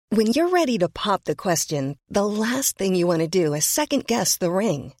When you're ready to pop the question, the last thing you want to do is second-guess the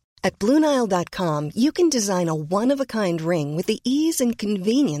ring. At BlueNile.com, you can design a one-of-a-kind ring with the ease and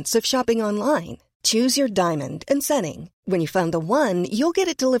convenience of shopping online. Choose your diamond and setting. When you find the one, you'll get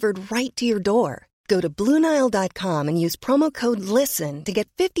it delivered right to your door. Go to BlueNile.com and use promo code LISTEN to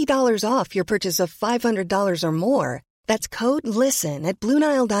get $50 off your purchase of $500 or more. That's code LISTEN at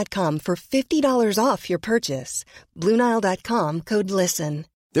BlueNile.com for $50 off your purchase. BlueNile.com, code LISTEN.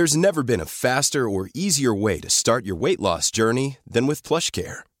 There's never been a faster or easier way to start your weight loss journey than with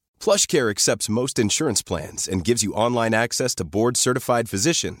PlushCare. PlushCare accepts most insurance plans and gives you online access to board-certified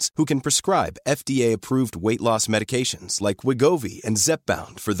physicians who can prescribe FDA-approved weight loss medications like Wegovy and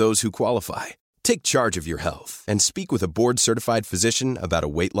Zepbound for those who qualify. Take charge of your health and speak with a board-certified physician about a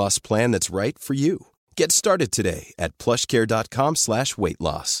weight loss plan that's right for you. Get started today at plushcare.com/weight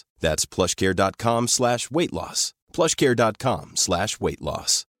loss. That's plushcare.com/weight loss. plushcare.com/weight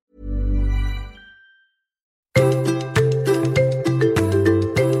loss.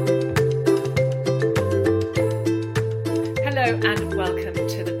 Hello and welcome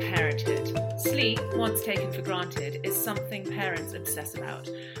to The Parenthood. Sleep, once taken for granted, is something parents obsess about.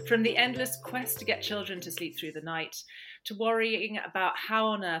 From the endless quest to get children to sleep through the night, to worrying about how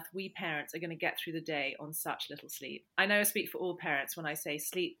on earth we parents are going to get through the day on such little sleep. I know I speak for all parents when I say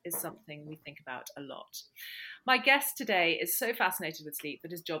sleep is something we think about a lot. My guest today is so fascinated with sleep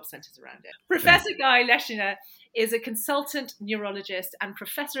that his job centres around it. Professor Guy Leschiner is a consultant neurologist and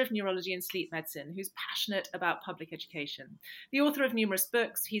professor of neurology and sleep medicine who's passionate about public education. The author of numerous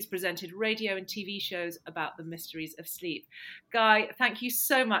books, he's presented radio and TV shows about the mysteries of sleep. Guy, thank you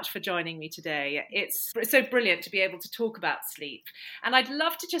so much for joining me today. It's so brilliant to be able to talk about sleep. And I'd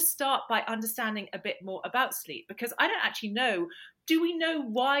love to just start by understanding a bit more about sleep, because I don't actually know. Do we know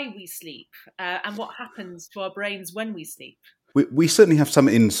why we sleep and what happens to our brains when we sleep? We certainly have some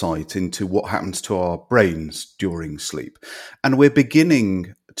insight into what happens to our brains during sleep. And we're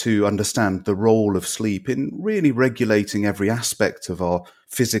beginning to understand the role of sleep in really regulating every aspect of our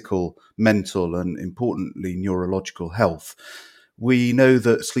physical, mental, and importantly, neurological health. We know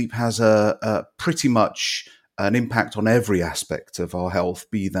that sleep has a pretty much an impact on every aspect of our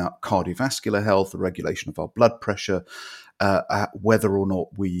health, be that cardiovascular health, the regulation of our blood pressure, whether or not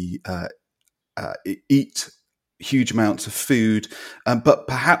we eat huge amounts of food, but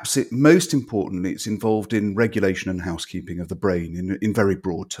perhaps most importantly, it's involved in regulation and housekeeping of the brain in very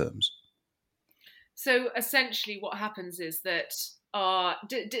broad terms. So essentially what happens is that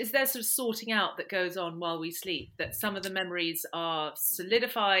is there sort of sorting out that goes on while we sleep, that some of the memories are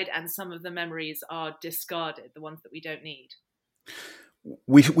solidified and some of the memories are discarded, the ones that we don't need?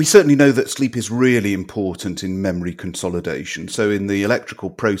 We certainly know that sleep is really important in memory consolidation. So in the electrical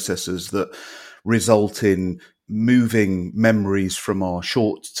processes that result in moving memories from our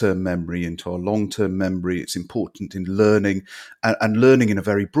short-term memory into our long-term memory, it's important in learning and learning in a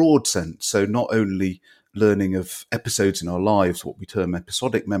very broad sense. So not only learning of episodes in our lives, what we term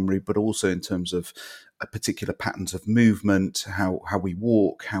episodic memory, but also in terms of particular patterns of movement, how we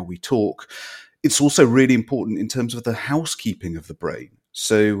walk, how we talk. It's also really important in terms of the housekeeping of the brain.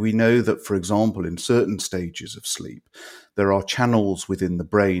 So we know that, for example, in certain stages of sleep, there are channels within the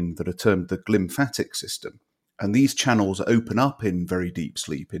brain that are termed the glymphatic system. And these channels open up in very deep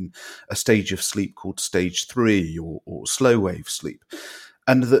sleep, in a stage of sleep called stage 3 or slow wave sleep.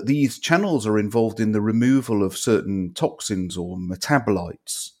 And that these channels are involved in the removal of certain toxins or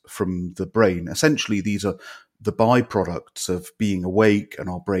metabolites from the brain. Essentially, these are the byproducts of being awake and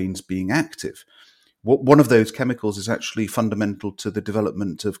our brains being active. One of those chemicals is actually fundamental to the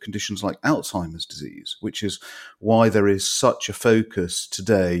development of conditions like Alzheimer's disease, which is why there is such a focus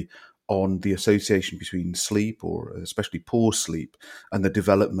today on the association between sleep, or especially poor sleep, and the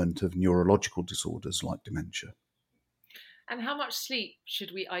development of neurological disorders like dementia. And how much sleep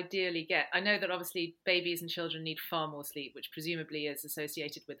should we ideally get? I know that obviously babies and children need far more sleep, which presumably is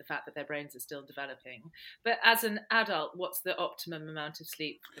associated with the fact that their brains are still developing. But as an adult, what's the optimum amount of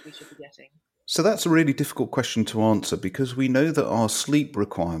sleep that we should be getting? So that's a really difficult question to answer, because we know that our sleep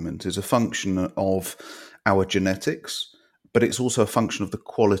requirement is a function of our genetics, but it's also a function of the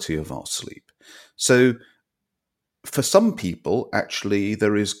quality of our sleep. So for some people, actually,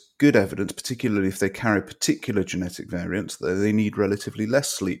 there is good evidence, particularly if they carry particular genetic variants, that they need relatively less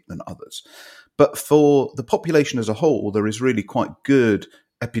sleep than others. But for the population as a whole, there is really quite good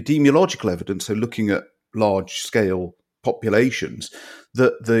epidemiological evidence, so looking at large-scale populations,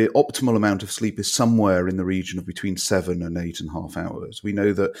 that the optimal amount of sleep is somewhere in the region of between 7 and 8.5 hours. We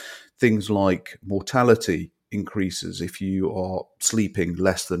know that things like mortality increases if you are sleeping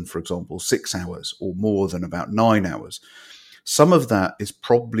less than, for example, 6 hours or more than about 9 hours. Some of that is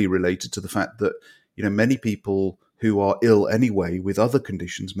probably related to the fact that, many people who are ill anyway with other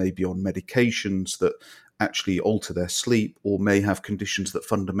conditions may be on medications that actually alter their sleep, or may have conditions that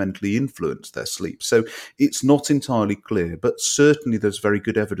fundamentally influence their sleep. So it's not entirely clear, but certainly there's very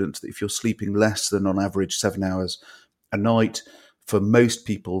good evidence that if you're sleeping less than on average 7 hours a night, for most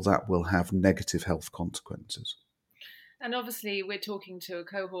people that will have negative health consequences. And obviously we're talking to a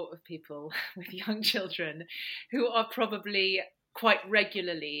cohort of people with young children who are probably quite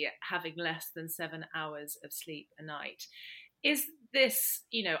regularly having less than 7 hours of sleep a night. Is this,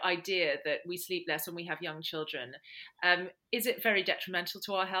 idea that we sleep less when we have young children, is it very detrimental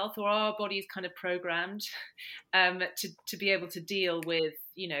to our health, or are our bodies kind of programmed to be able to deal with,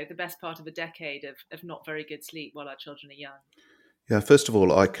 the best part of a decade of not very good sleep while our children are young? Yeah, first of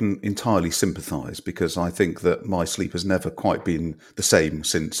all, I can entirely sympathise, because I think that my sleep has never quite been the same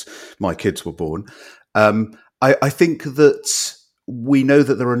since my kids were born. I think that we know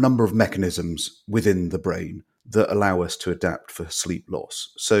that there are a number of mechanisms within the brain that allow us to adapt for sleep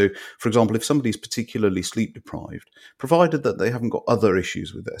loss. So, for example, if somebody's particularly sleep deprived, provided that they haven't got other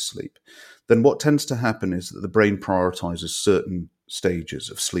issues with their sleep, then what tends to happen is that the brain prioritises certain stages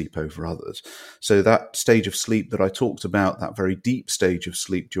of sleep over others. So that stage of sleep that I talked about, that very deep stage of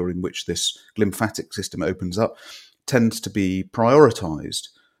sleep during which this lymphatic system opens up, tends to be prioritised.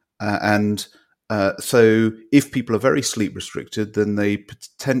 So if people are very sleep restricted, then they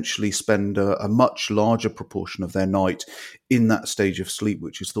potentially spend a much larger proportion of their night in that stage of sleep,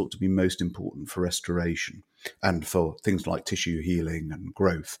 which is thought to be most important for restoration and for things like tissue healing and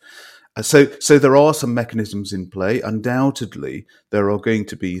growth. So there are some mechanisms in play. Undoubtedly, there are going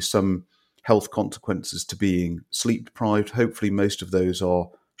to be some health consequences to being sleep deprived. Hopefully, most of those are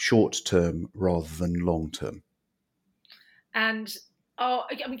short-term rather than long-term. And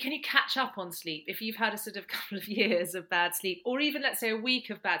can you catch up on sleep if you've had a sort of couple of years of bad sleep, or even, let's say, a week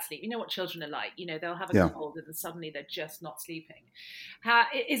of bad sleep? You know what children are like. They'll have a cold and then suddenly they're just not sleeping.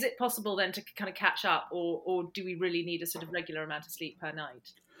 Is it possible then to kind of catch up, or do we really need a sort of regular amount of sleep per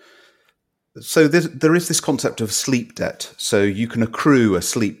night? So there is this concept of sleep debt. So you can accrue a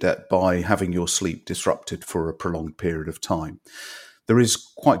sleep debt by having your sleep disrupted for a prolonged period of time. There is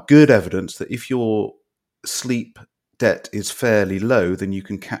quite good evidence that if your sleep debt is fairly low, then you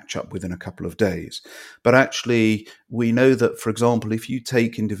can catch up within a couple of days. But actually, we know that, for example, if you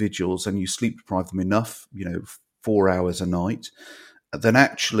take individuals and you sleep deprive them enough, 4 hours a night, then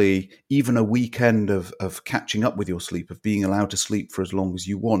actually even a weekend of catching up with your sleep, of being allowed to sleep for as long as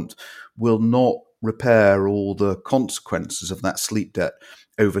you want, will not repair all the consequences of that sleep debt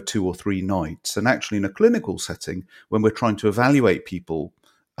over 2 or 3 nights. And actually, in a clinical setting, when we're trying to evaluate people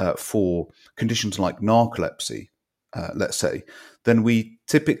for conditions like narcolepsy, let's say, then we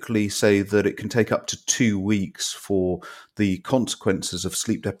typically say that it can take up to 2 weeks for the consequences of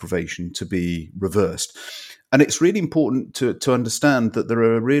sleep deprivation to be reversed. And it's really important to understand that there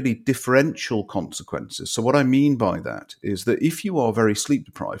are really differential consequences. So what I mean by that is that if you are very sleep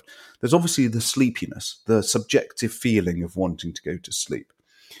deprived, there's obviously the sleepiness, the subjective feeling of wanting to go to sleep.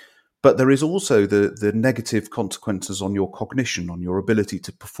 But there is also the negative consequences on your cognition, on your ability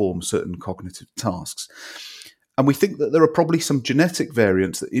to perform certain cognitive tasks. And we think that there are probably some genetic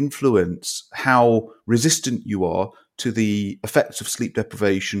variants that influence how resistant you are to the effects of sleep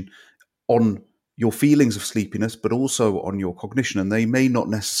deprivation on your feelings of sleepiness, but also on your cognition, and they may not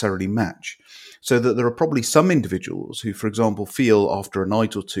necessarily match. So that there are probably some individuals who, for example, feel after a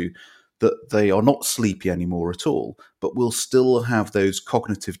night or two that they are not sleepy anymore at all, but will still have those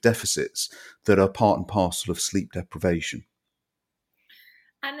cognitive deficits that are part and parcel of sleep deprivation.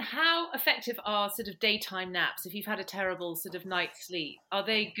 And how effective are sort of daytime naps? If you've had a terrible sort of night's sleep, are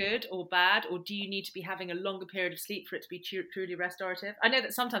they good or bad, or do you need to be having a longer period of sleep for it to be truly restorative? I know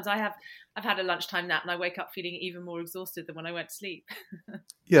that sometimes I've had a lunchtime nap and I wake up feeling even more exhausted than when I went to sleep.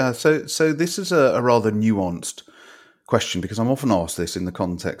 Yeah, so this is a rather nuanced question, because I'm often asked this in the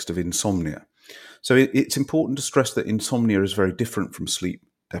context of insomnia. So it's important to stress that insomnia is very different from sleep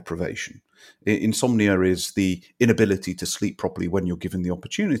deprivation. Insomnia is the inability to sleep properly when you're given the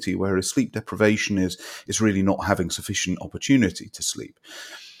opportunity, whereas sleep deprivation is really not having sufficient opportunity to sleep.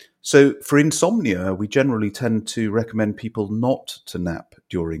 So for insomnia, we generally tend to recommend people not to nap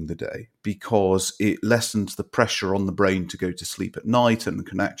during the day, because it lessens the pressure on the brain to go to sleep at night and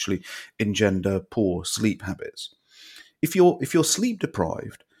can actually engender poor sleep habits. If you're sleep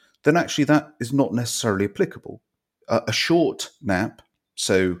deprived, then actually that is not necessarily applicable. A short nap,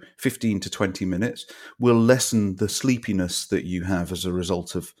 so 15 to 20 minutes, will lessen the sleepiness that you have as a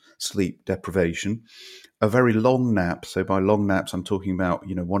result of sleep deprivation. A very long nap, so by long naps I'm talking about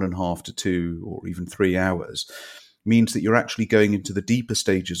 1.5 to 2 or even 3 hours, means that you're actually going into the deeper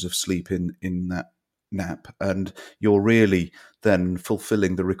stages of sleep in that nap, and you're really then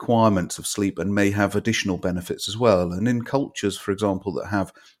fulfilling the requirements of sleep and may have additional benefits as well. And in cultures, for example, that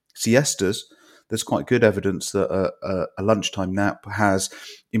have siestas, there's quite good evidence that a lunchtime nap has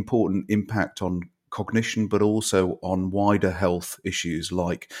important impact on cognition, but also on wider health issues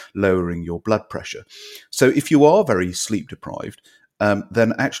like lowering your blood pressure. So if you are very sleep deprived,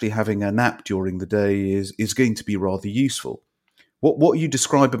 then actually having a nap during the day is going to be rather useful. What you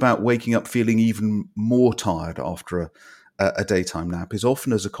describe about waking up feeling even more tired after a daytime nap is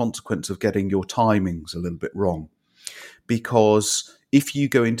often as a consequence of getting your timings a little bit wrong. Because if you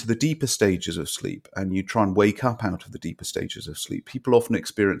go into the deeper stages of sleep and you try and wake up out of the deeper stages of sleep, people often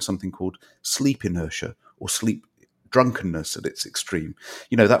experience something called sleep inertia or sleep drunkenness at its extreme.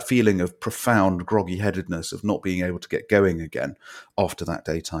 You know, that feeling of profound groggy headedness of not being able to get going again after that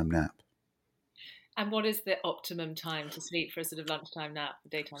daytime nap. And what is the optimum time to sleep for a sort of lunchtime nap, a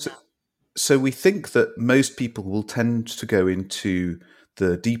daytime nap? So we think that most people will tend to go into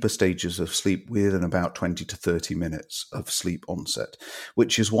the deeper stages of sleep within about 20 to 30 minutes of sleep onset,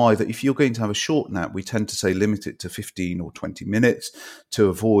 which is why that if you're going to have a short nap, we tend to say limit it to 15 or 20 minutes to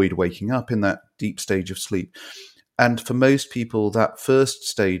avoid waking up in that deep stage of sleep. And for most people, that first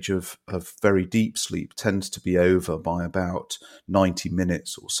stage of very deep sleep tends to be over by about 90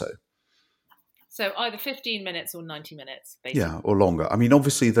 minutes or so. So either 15 minutes or 90 minutes, basically. Yeah, or longer. I mean,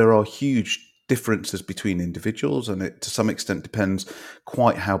 obviously, there are huge differences between individuals, and it to some extent depends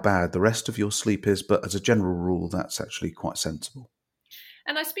quite how bad the rest of your sleep is. But as a general rule, that's actually quite sensible.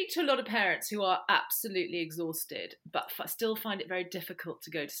 And I speak to a lot of parents who are absolutely exhausted, but still find it very difficult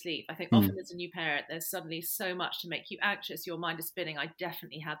to go to sleep. I think often as a new parent, there's suddenly so much to make you anxious. Your mind is spinning. I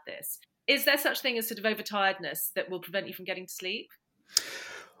definitely had this. Is there such thing as sort of overtiredness that will prevent you from getting to sleep?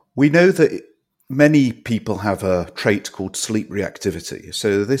 We know that many people have a trait called sleep reactivity.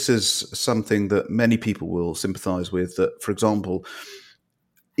 So this is something that many people will sympathize with, that, for example,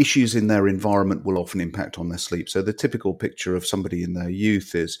 issues in their environment will often impact on their sleep. So the typical picture of somebody in their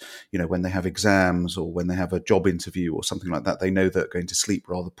youth is, you know, when they have exams or when they have a job interview or something like that, they know they're going to sleep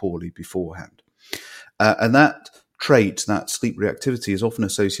rather poorly beforehand. And that trait, that sleep reactivity, is often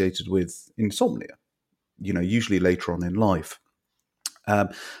associated with insomnia, you know, usually later on in life.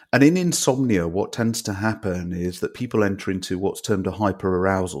 And in insomnia, what tends to happen is that people enter into what's termed a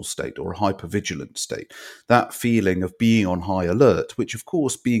hyperarousal state or a hypervigilant state. That feeling of being on high alert, which, of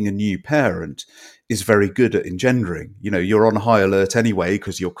course, being a new parent is very good at engendering. You know, you're on high alert anyway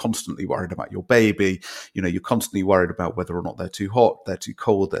because you're constantly worried about your baby. You know, you're constantly worried about whether or not they're too hot, they're too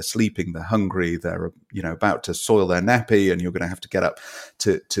cold, they're sleeping, they're hungry, they're, you know, about to soil their nappy, and you're going to have to get up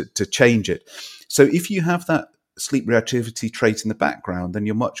to change it. So if you have that sleep reactivity trait in the background, then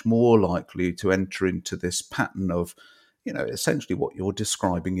you're much more likely to enter into this pattern of, you know, essentially what you're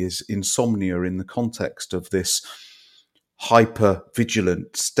describing is insomnia in the context of this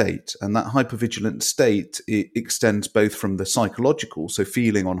hypervigilant state. And that hypervigilant state, it extends both from the psychological, so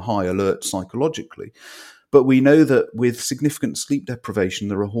feeling on high alert psychologically, but we know that with significant sleep deprivation,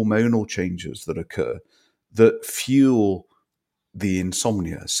 there are hormonal changes that occur that fuel the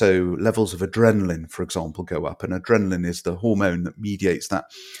insomnia. So levels of adrenaline, for example, go up, and adrenaline is the hormone that mediates that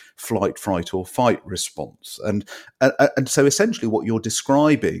flight, fright, or fight response. And so essentially what you're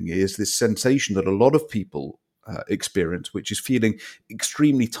describing is this sensation that a lot of people experience, which is feeling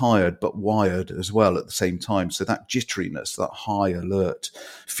extremely tired but wired as well at the same time. So that jitteriness, that high alert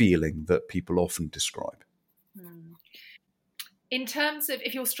feeling that people often describe. In terms of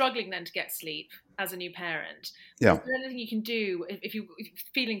if you're struggling then to get sleep as a new parent, yeah, is there anything you can do if you're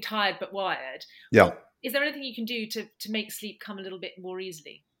feeling tired but wired? Yeah. Is there anything you can do to make sleep come a little bit more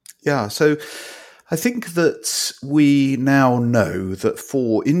easily? Yeah, so I think that we now know that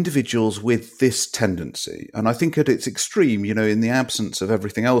for individuals with this tendency, and I think at its extreme, you know, in the absence of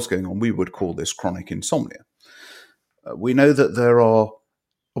everything else going on, we would call this chronic insomnia. We know that there are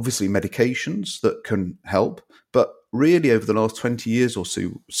obviously medications that can help, but really over the last 20 years or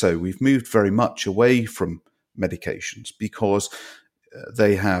so, we've moved very much away from medications because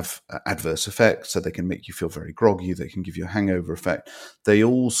they have adverse effects, so they can make you feel very groggy, they can give you a hangover effect. They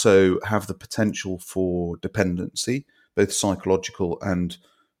also have the potential for dependency, both psychological and,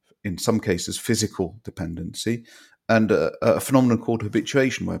 in some cases, physical dependency, and a phenomenon called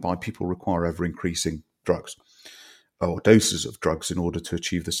habituation, whereby people require ever-increasing drugs or doses of drugs in order to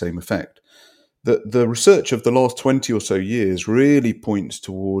achieve the same effect. The research of the last 20 or so years really points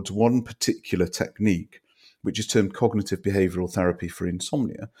towards one particular technique, which is termed cognitive behavioral therapy for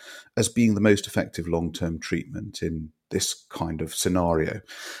insomnia, as being the most effective long-term treatment in this kind of scenario.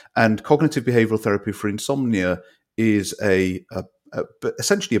 And cognitive behavioral therapy for insomnia is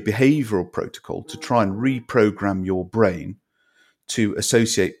essentially a behavioral protocol to try and reprogram your brain to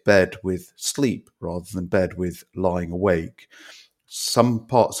associate bed with sleep rather than bed with lying awake. Some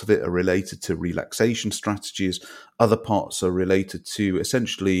parts of it are related to relaxation strategies. Other parts are related to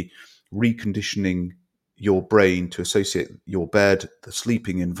essentially reconditioning your brain to associate your bed, the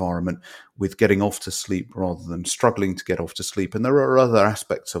sleeping environment, with getting off to sleep rather than struggling to get off to sleep. And there are other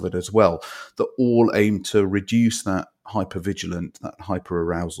aspects of it as well that all aim to reduce that hypervigilant, that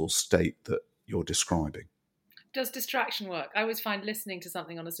hyperarousal state that you're describing. Does distraction work? I always find listening to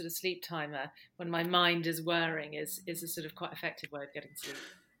something on a sort of sleep timer when my mind is whirring is a sort of quite effective way of getting sleep.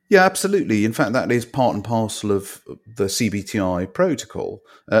 Yeah, absolutely. In fact, that is part and parcel of the CBTI protocol.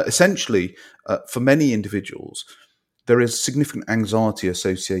 Essentially, for many individuals, there is significant anxiety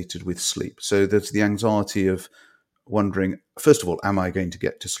associated with sleep. So there's the anxiety of wondering, first of all, am I going to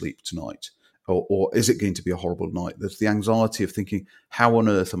get to sleep tonight? Or is it going to be a horrible night? There's the anxiety of thinking, how on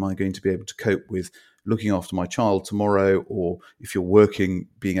earth am I going to be able to cope with looking after my child tomorrow? Or if you're working,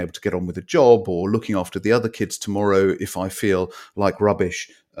 being able to get on with a job, or looking after the other kids tomorrow if I feel like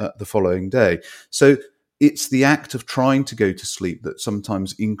rubbish the following day. So it's the act of trying to go to sleep that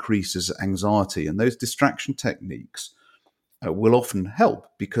sometimes increases anxiety. And those distraction techniques will often help,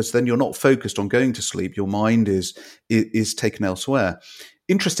 because then you're not focused on going to sleep. Your mind is taken elsewhere.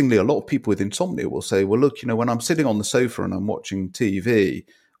 Interestingly, a lot of people with insomnia will say, well, look, when I'm sitting on the sofa and I'm watching TV,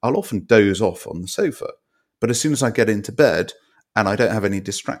 I'll often doze off on the sofa. But as soon as I get into bed and I don't have any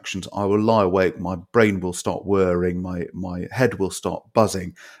distractions, I will lie awake, my brain will start whirring, my head will start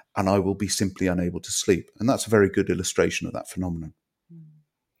buzzing, and I will be simply unable to sleep. And that's a very good illustration of that phenomenon.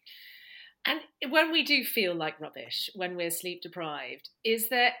 And when we do feel like rubbish, when we're sleep deprived, is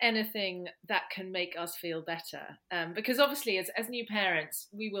there anything that can make us feel better? Because obviously, as new parents,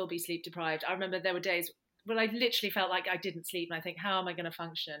 we will be sleep deprived. I remember there were days when I literally felt like I didn't sleep, and I think, how am I going to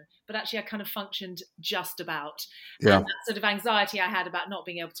function? But actually, I kind of functioned just about. Yeah. And that sort of anxiety I had about not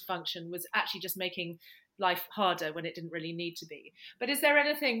being able to function was actually just making life harder when it didn't really need to be. But is there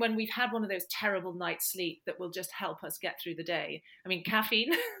anything when we've had one of those terrible nights' sleep that will just help us get through the day? I mean,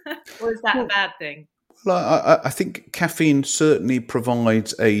 caffeine, or is that a bad thing? Well, I think caffeine certainly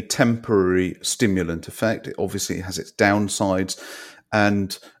provides a temporary stimulant effect. It obviously has its downsides.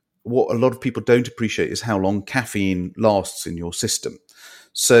 And what a lot of people don't appreciate is how long caffeine lasts in your system.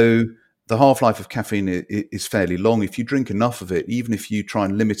 So the half-life of caffeine is fairly long. If you drink enough of it, even if you try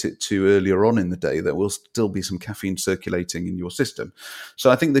and limit it to earlier on in the day, there will still be some caffeine circulating in your system. So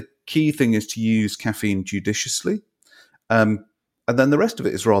I think the key thing is to use caffeine judiciously. And then the rest of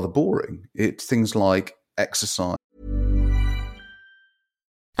it is rather boring. It's things like exercise.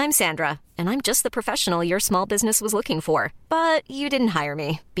 I'm Sandra, and I'm just the professional your small business was looking for. But you didn't hire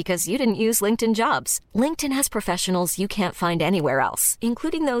me because you didn't use LinkedIn Jobs. LinkedIn has professionals you can't find anywhere else,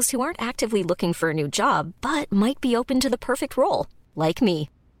 including those who aren't actively looking for a new job, but might be open to the perfect role, like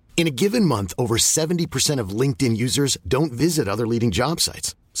me. In a given month, over 70% of LinkedIn users don't visit other leading job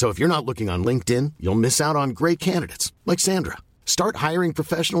sites. So if you're not looking on LinkedIn, you'll miss out on great candidates like Sandra. Start hiring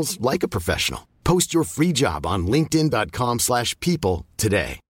professionals like a professional. Post your free job on linkedin.com/people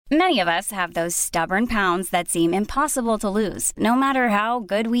today. Many of us have those stubborn pounds that seem impossible to lose, no matter how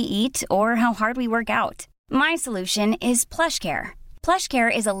good we eat or how hard we work out. My solution is PlushCare.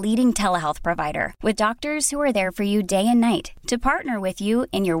 PlushCare is a leading telehealth provider with doctors who are there for you day and night to partner with you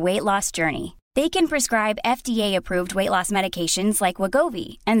in your weight loss journey. They can prescribe FDA-approved weight loss medications like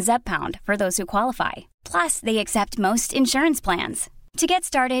Wegovy and Zepbound for those who qualify. Plus, they accept most insurance plans. To get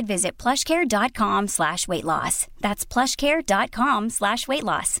started, visit plushcare.com/weightloss. That's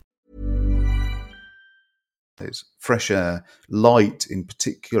plushcare.com/weightloss. Fresh air, light in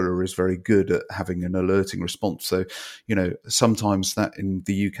particular, is very good at having an alerting response. So, sometimes that in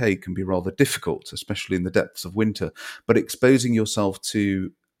the UK can be rather difficult, especially in the depths of winter. But exposing yourself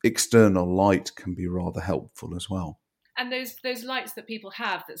to external light can be rather helpful as well. And those lights that people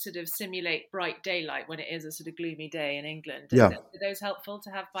have that sort of simulate bright daylight when it is a sort of gloomy day in England, are those helpful to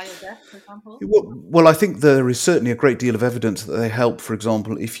have by your desk, for example? Well, I think there is certainly a great deal of evidence that they help, for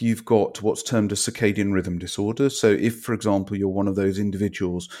example, if you've got what's termed a circadian rhythm disorder. So if, for example, you're one of those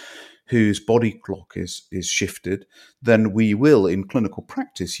individuals whose body clock is shifted, then we will, in clinical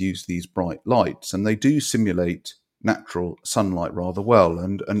practice, use these bright lights, and they do simulate natural sunlight rather well,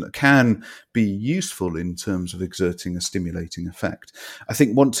 and can be useful in terms of exerting a stimulating effect. I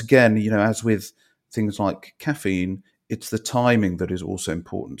think once again, as with things like caffeine, it's the timing that is also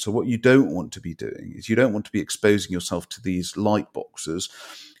important. So what you don't want to be doing is you don't want to be exposing yourself to these light boxes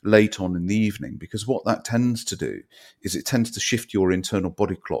late on in the evening, because what that tends to do is it tends to shift your internal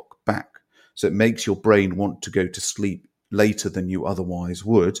body clock back So it makes your brain want to go to sleep later than you otherwise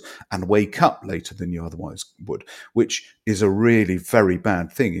would and wake up later than you otherwise would, which is a really very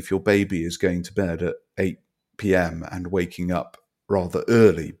bad thing if your baby is going to bed at 8 p.m. and waking up rather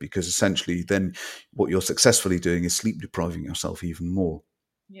early, because essentially then what you're successfully doing is sleep depriving yourself even more.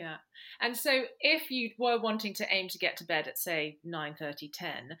 Yeah. And so if you were wanting to aim to get to bed at, say, 9:30,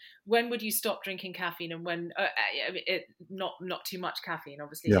 10, when would you stop drinking caffeine, and when, not too much caffeine,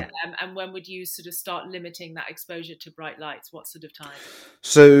 obviously, Yeah. and when would you sort of start limiting that exposure to bright lights? What sort of time?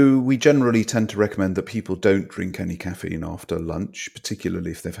 So we generally tend to recommend that people don't drink any caffeine after lunch,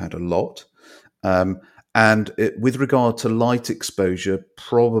 particularly if they've had a lot. With regard to light exposure,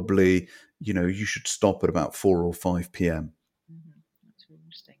 probably, you should stop at about 4 or 5 p.m. Mm-hmm. That's really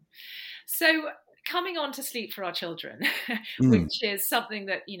interesting. So coming on to sleep for our children, Mm. which is something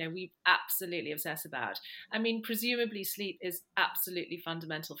that, we absolutely obsess about. I mean, presumably sleep is absolutely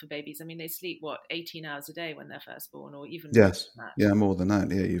fundamental for babies. I mean, they sleep, 18 hours a day when they're first born, or even more Yes. than that. Yeah, more than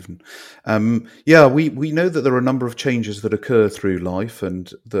that. Yeah, even. We know that there are a number of changes that occur through life,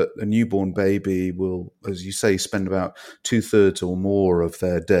 and that a newborn baby will, as you say, spend about 2/3 or more of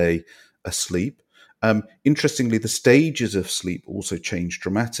their day asleep. Interestingly, the stages of sleep also change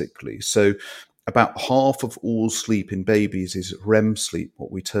dramatically. So about half of all sleep in babies is REM sleep,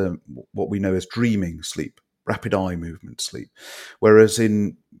 what we know as dreaming sleep, rapid eye movement sleep. Whereas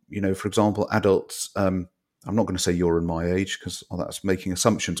in, for example, adults, I'm not going to say your and my age, because that's making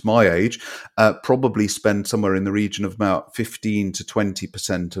assumptions. My age probably spend somewhere in the region of about 15 to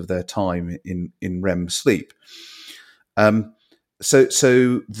 20% of their time in REM sleep.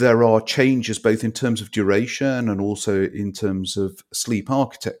 So there are changes both in terms of duration and also in terms of sleep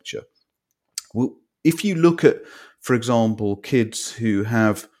architecture. Well, if you look at, for example, kids who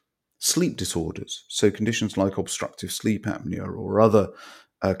have sleep disorders, so conditions like obstructive sleep apnea or other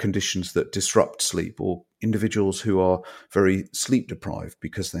conditions that disrupt sleep, or individuals who are very sleep deprived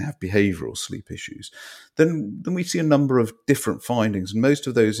because they have behavioral sleep issues, then we see a number of different findings. And most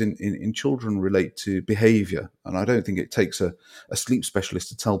of those in children relate to behavior. And I don't think it takes a sleep specialist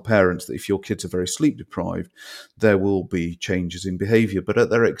to tell parents that if your kids are very sleep deprived, there will be changes in behavior. But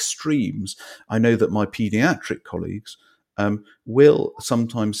at their extremes, I know that my pediatric colleagues will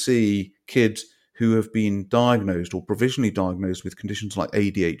sometimes see kids who have been diagnosed or provisionally diagnosed with conditions like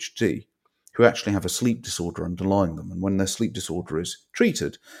ADHD, who actually have a sleep disorder underlying them. And when their sleep disorder is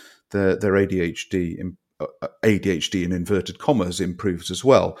treated, their ADHD in inverted commas improves as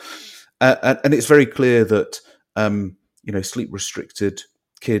well. And it's very clear that sleep restricted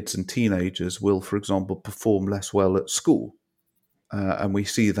kids and teenagers will, for example, perform less well at school. And we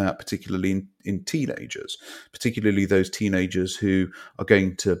see that particularly in teenagers, particularly those teenagers who are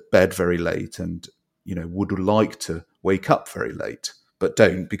going to bed very late and, would like to wake up very late, but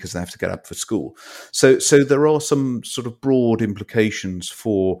don't because they have to get up for school. So there are some sort of broad implications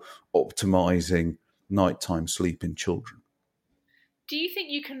for optimizing nighttime sleep in children. Do you think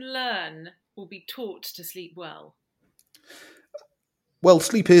you can learn or be taught to sleep well? Well,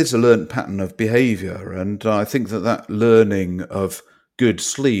 sleep is a learned pattern of behavior, and I think that learning of good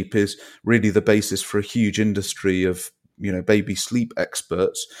sleep is really the basis for a huge industry of, baby sleep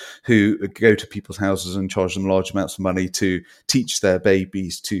experts who go to people's houses and charge them large amounts of money to teach their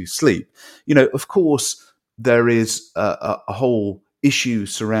babies to sleep. Of course, there is a whole issue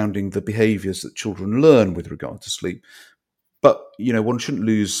surrounding the behaviors that children learn with regard to sleep. But, one shouldn't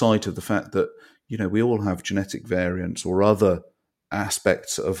lose sight of the fact that, we all have genetic variants or other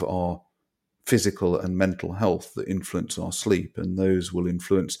aspects of our physical and mental health that influence our sleep, and those will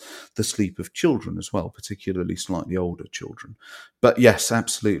influence the sleep of children as well, particularly slightly older children. But yes,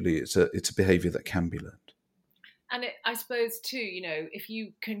 absolutely, it's a behavior that can be learned. And I suppose too, if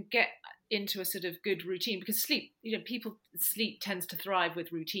you can get into a sort of good routine, because sleep, sleep tends to thrive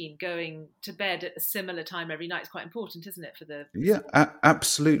with routine. Going to bed at a similar time every night is quite important, isn't it?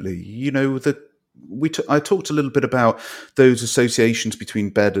 Absolutely. I talked a little bit about those associations between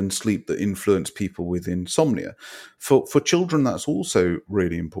bed and sleep that influence people with insomnia. For children, that's also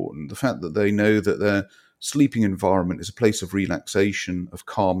really important. The fact that they know that their sleeping environment is a place of relaxation, of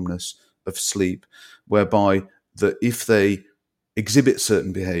calmness, of sleep, whereby that if they exhibit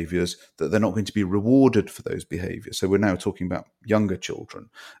certain behaviors, that they're not going to be rewarded for those behaviors. So we're now talking about younger children,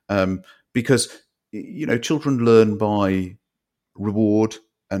 because children learn by reward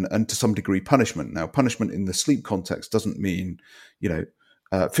and to some degree punishment. Now, punishment in the sleep context doesn't mean,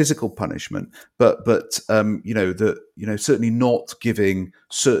 physical punishment, but certainly not giving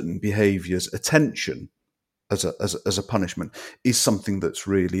certain behaviours attention as a punishment is something that's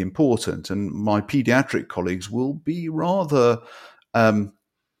really important. And my paediatric colleagues will be rather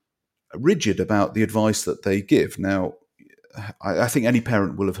rigid about the advice that they give. Now, I think any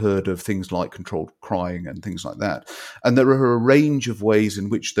parent will have heard of things like controlled crying and things like that. And there are a range of ways in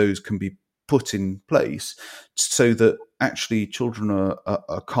which those can be put in place so that actually children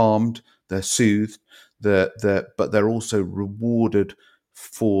are calmed, they're soothed, but they're also rewarded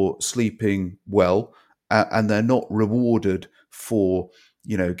for sleeping well, and they're not rewarded for,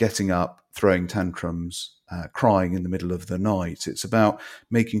 getting up, throwing tantrums, crying in the middle of the night. It's about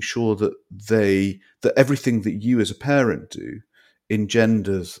making sure that that everything that you as a parent do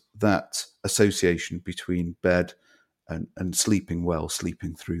engenders that association between bed and sleeping well,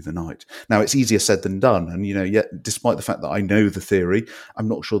 sleeping through the night. Now, it's easier said than done. And, yet despite the fact that I know the theory, I'm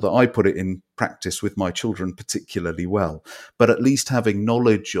not sure that I put it in practice with my children particularly well. But at least having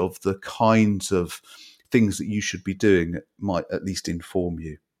knowledge of the kinds of things that you should be doing might at least inform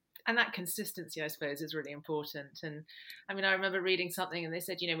you. And that consistency, I suppose, is really important. And I mean, I remember reading something and they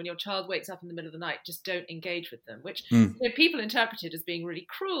said, when your child wakes up in the middle of the night, just don't engage with them, which people interpreted as being really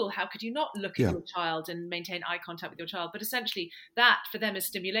cruel. How could you not look at your child and maintain eye contact with your child? But essentially that for them is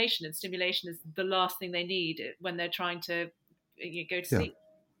stimulation, and stimulation is the last thing they need when they're trying to go to sleep.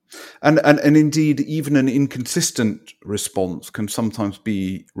 And indeed, even an inconsistent response can sometimes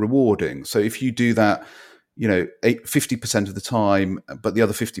be rewarding. So if you do that, 50% of the time, but the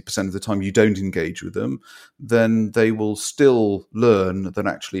other 50% of the time you don't engage with them, then they will still learn that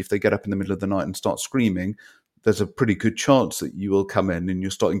actually if they get up in the middle of the night and start screaming, there's a pretty good chance that you will come in and you'll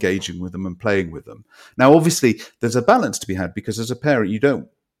start engaging with them and playing with them. Now, obviously, there's a balance to be had, because as a parent, you don't,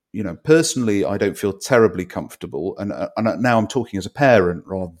 personally, I don't feel terribly comfortable. And now I'm talking as a parent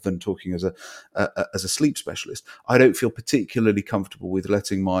rather than talking as a sleep specialist. I don't feel particularly comfortable with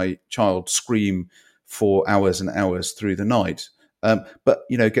letting my child scream for hours and hours through the night. But,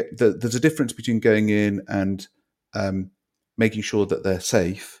 there's a difference between going in and making sure that they're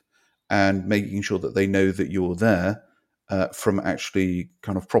safe and making sure that they know that you're there, from actually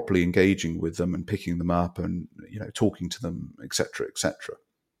kind of properly engaging with them and picking them up and, talking to them, et cetera, et cetera.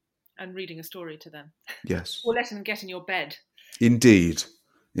 And reading a story to them. Yes. Or letting them get in your bed. Indeed.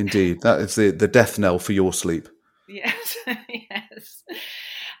 That is the death knell for your sleep. Yes, yes.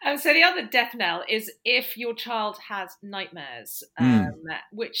 So the other death knell is if your child has nightmares,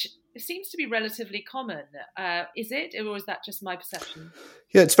 which seems to be relatively common. Is it, or is that just my perception?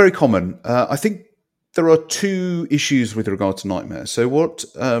 Yeah, it's very common. I think there are two issues with regard to nightmares. So what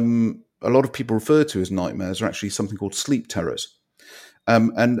a lot of people refer to as nightmares are actually something called sleep terrors.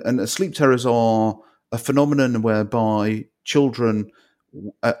 And sleep terrors are a phenomenon whereby children,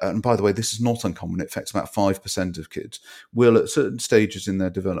 and by the way, this is not uncommon, it affects about 5% of kids, will at certain stages in their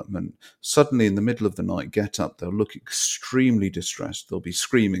development suddenly in the middle of the night get up, they'll look extremely distressed, they'll be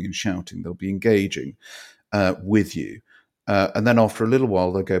screaming and shouting, they'll be engaging with you. And then after a little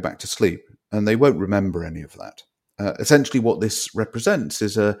while, they'll go back to sleep and they won't remember any of that. Essentially what this represents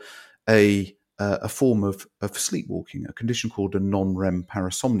is a form of sleepwalking, a condition called a non-REM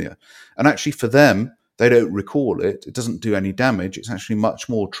parasomnia. And actually for them, they don't recall it. It doesn't do any damage. It's actually much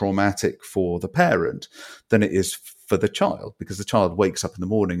more traumatic for the parent than it is for the child, because the child wakes up in the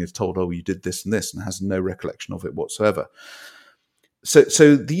morning, is told, oh, you did this and this, and has no recollection of it whatsoever.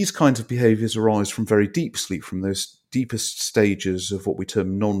 So these kinds of behaviors arise from very deep sleep, from those deepest stages of what we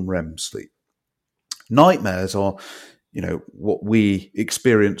term non-REM sleep. Nightmares are what we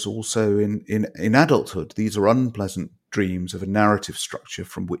experience also in adulthood. These are unpleasant dreams of a narrative structure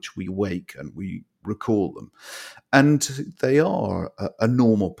from which we wake and we recall them. And they are a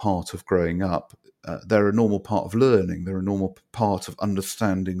normal part of growing up. They're a normal part of learning. They're a normal part of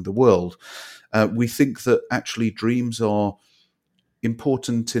understanding the world. We think that actually dreams are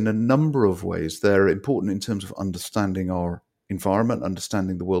important in a number of ways. They're important in terms of understanding our environment,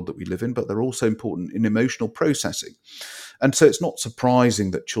 understanding the world that we live in, but they're also important in emotional processing. And so it's not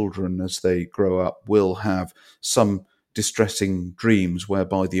surprising that children, as they grow up, will have some distressing dreams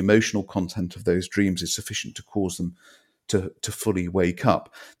whereby the emotional content of those dreams is sufficient to cause them to fully wake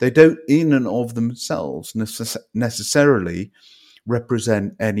up. They don't in and of themselves necessarily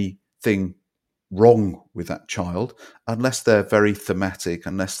represent anything wrong with that child, unless they're very thematic,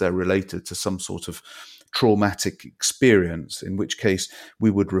 unless they're related to some sort of traumatic experience, in which case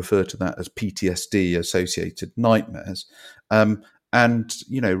we would refer to that as PTSD associated nightmares. And,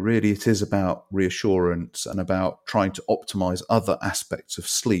 really it is about reassurance and about trying to optimize other aspects of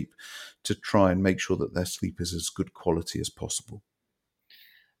sleep to try and make sure that their sleep is as good quality as possible.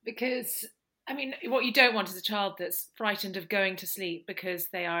 Because, what you don't want is a child that's frightened of going to sleep because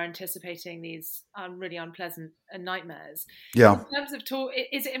they are anticipating these really unpleasant nightmares. Yeah. In terms of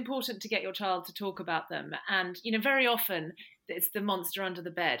is it important to get your child to talk about them? And, very often it's the monster under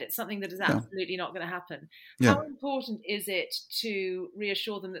the bed. It's something that is Yeah. absolutely not going to happen. Yeah. How important is it to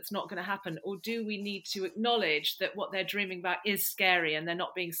reassure them that's not going to happen? Or do we need to acknowledge that what they're dreaming about is scary and they're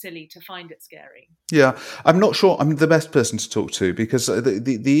not being silly to find it scary? Yeah, I'm not sure I'm the best person to talk to, because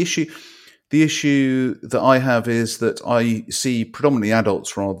the issue that I have is that I see predominantly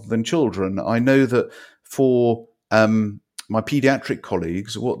adults rather than children. I know that for my pediatric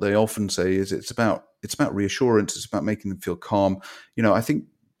colleagues, what they often say is it's about reassurance. It's about making them feel calm. I think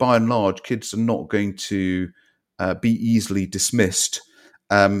by and large, kids are not going to be easily dismissed.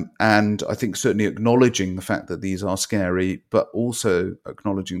 And I think certainly acknowledging the fact that these are scary, but also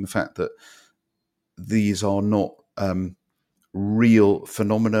acknowledging the fact that these are not real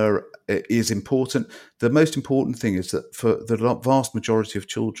phenomena is important. The most important thing is that for the vast majority of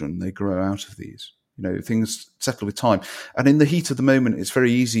children, they grow out of these. Things settle with time. And in the heat of the moment, it's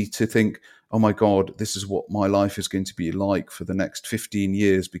very easy to think, oh my God, this is what my life is going to be like for the next 15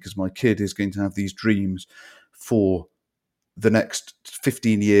 years because my kid is going to have these dreams for the next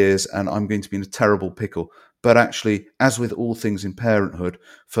 15 years and I'm going to be in a terrible pickle. But actually, as with all things in parenthood,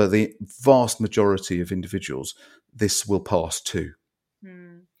 for the vast majority of individuals, this will pass too.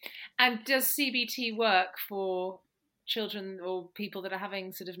 And does CBT work for children or people that are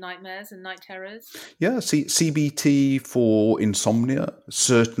having sort of nightmares and night terrors? Yeah, CBT for insomnia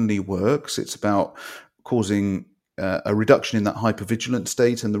certainly works. It's about causing a reduction in that hypervigilant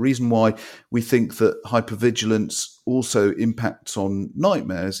state. And the reason why we think that hypervigilance also impacts on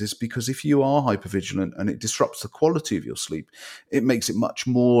nightmares is because if you are hypervigilant and it disrupts the quality of your sleep, it makes it much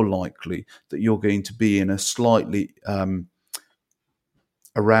more likely that you're going to be in a slightly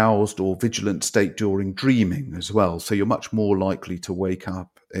aroused or vigilant state during dreaming as well. So you're much more likely to wake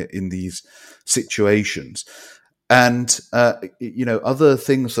up in these situations. And, other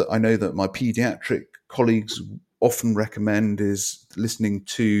things that I know that my pediatric colleagues often recommend is listening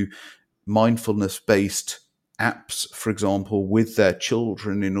to mindfulness-based apps, for example, with their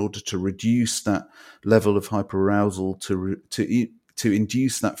children in order to reduce that level of hyperarousal, to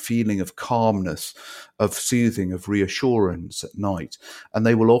induce that feeling of calmness, of soothing, of reassurance at night. And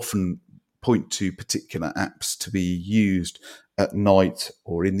they will often point to particular apps to be used at night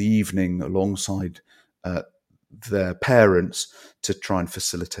or in the evening alongside their parents to try and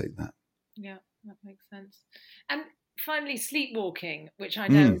facilitate that. Yeah, that makes sense. And finally, sleepwalking, which I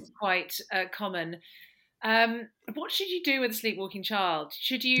know is quite common. What should you do with a sleepwalking child?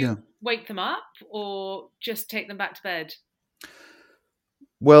 Should you wake them up or just take them back to bed?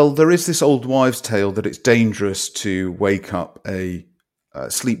 Well, there is this old wives' tale that it's dangerous to wake up a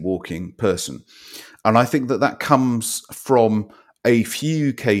sleepwalking person. And I think that comes from a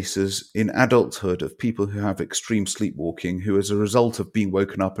few cases in adulthood of people who have extreme sleepwalking, who as a result of being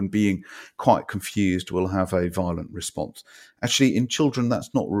woken up and being quite confused will have a violent response. Actually, in children,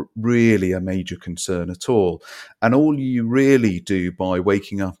 that's not really a major concern at all. And all you really do by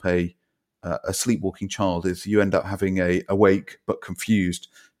waking up a sleepwalking child is you end up having a awake but confused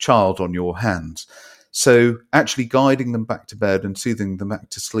child on your hands. So actually guiding them back to bed and soothing them back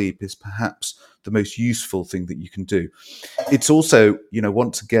to sleep is perhaps the most useful thing that you can do. It's also,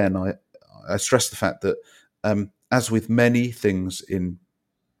 once again, I stress the fact that as with many things in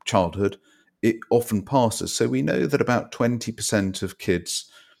childhood, it often passes. So we know that about 20% of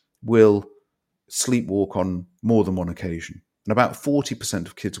kids will sleepwalk on more than one occasion. And about 40%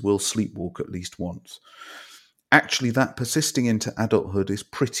 of kids will sleepwalk at least once. Actually, that persisting into adulthood is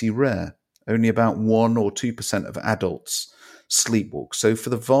pretty rare. Only about 1 or 2% of adults sleepwalk. So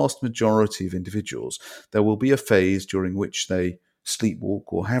for the vast majority of individuals, there will be a phase during which they sleepwalk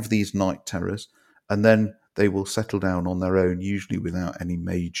or have these night terrors, and then they will settle down on their own, usually without any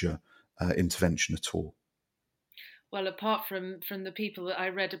major intervention at all. Well, apart from the people that I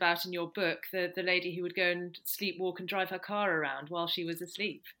read about in your book, the lady who would go and sleepwalk and drive her car around while she was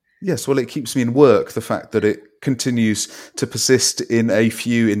asleep. Yes, well, it keeps me in work, the fact that it continues to persist in a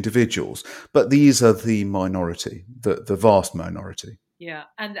few individuals. But these are the minority, the vast minority. Yeah,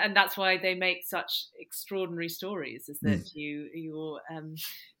 and that's why they make such extraordinary stories, is that you're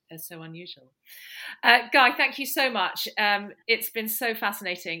are so unusual. Guy, thank you so much. It's been so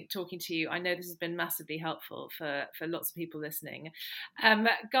fascinating talking to you. I know this has been massively helpful for lots of people listening.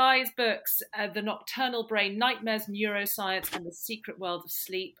 Guy's books, The Nocturnal Brain, Nightmares, Neuroscience, and The Secret World of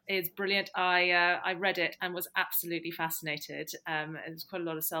Sleep is brilliant. I read it and was absolutely fascinated. There's quite a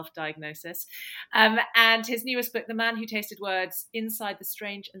lot of self-diagnosis. And his newest book, The Man Who Tasted Words, Inside the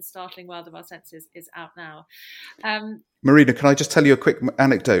Strange and Startling World of Our Senses, is out now. Marina, can I just tell you a quick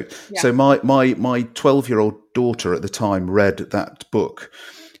anecdote? Yeah. So my 12-year-old daughter at the time read that book,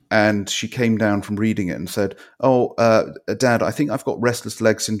 and she came down from reading it and said, "Oh, Dad, I think I've got restless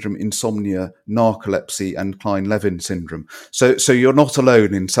leg syndrome, insomnia, narcolepsy, and Klein-Levin syndrome." So you're not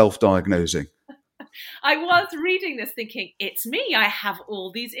alone in self-diagnosing. I was reading this thinking, it's me. I have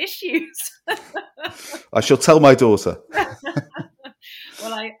all these issues. I shall tell my daughter.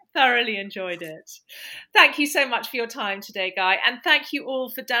 Well, I thoroughly enjoyed it. Thank you so much for your time today, Guy. And thank you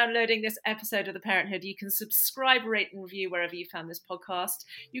all for downloading this episode of The Parenthood. You can subscribe, rate and review wherever you found this podcast.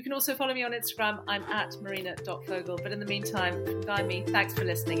 You can also follow me on Instagram. I'm at marina.fogel. But in the meantime, from Guy and me, thanks for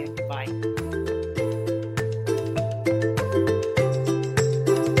listening and goodbye.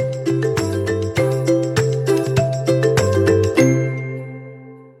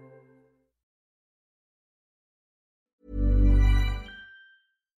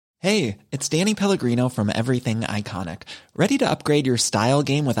 Hey, it's Danny Pellegrino from Everything Iconic. Ready to upgrade your style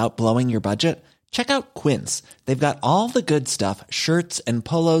game without blowing your budget? Check out Quince. They've got all the good stuff, shirts and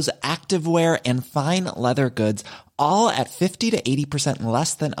polos, activewear, and fine leather goods, all at 50 to 80%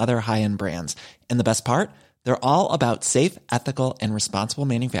 less than other high-end brands. And the best part? They're all about safe, ethical, and responsible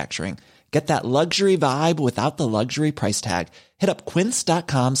manufacturing. Get that luxury vibe without the luxury price tag. Hit up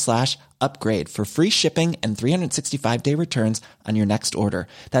quince.com/upgrade for free shipping and 365-day returns on your next order.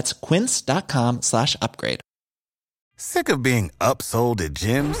 That's quince.com/upgrade. Sick of being upsold at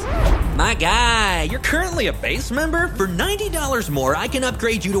gyms? My guy, you're currently a base member. For $90 more, I can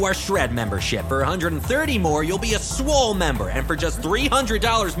upgrade you to our Shred membership. For $130 more, you'll be a Swole member. And for just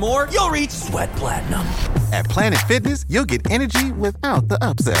 $300 more, you'll reach Sweat Platinum. At Planet Fitness, you'll get energy without the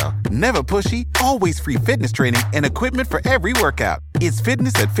upsell. Never pushy, always free fitness training and equipment for every workout. It's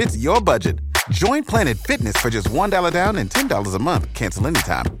fitness that fits your budget. Join Planet Fitness for just $1 down and $10 a month. Cancel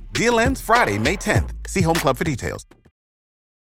anytime. Deal ends Friday, May 10th. See Home Club for details.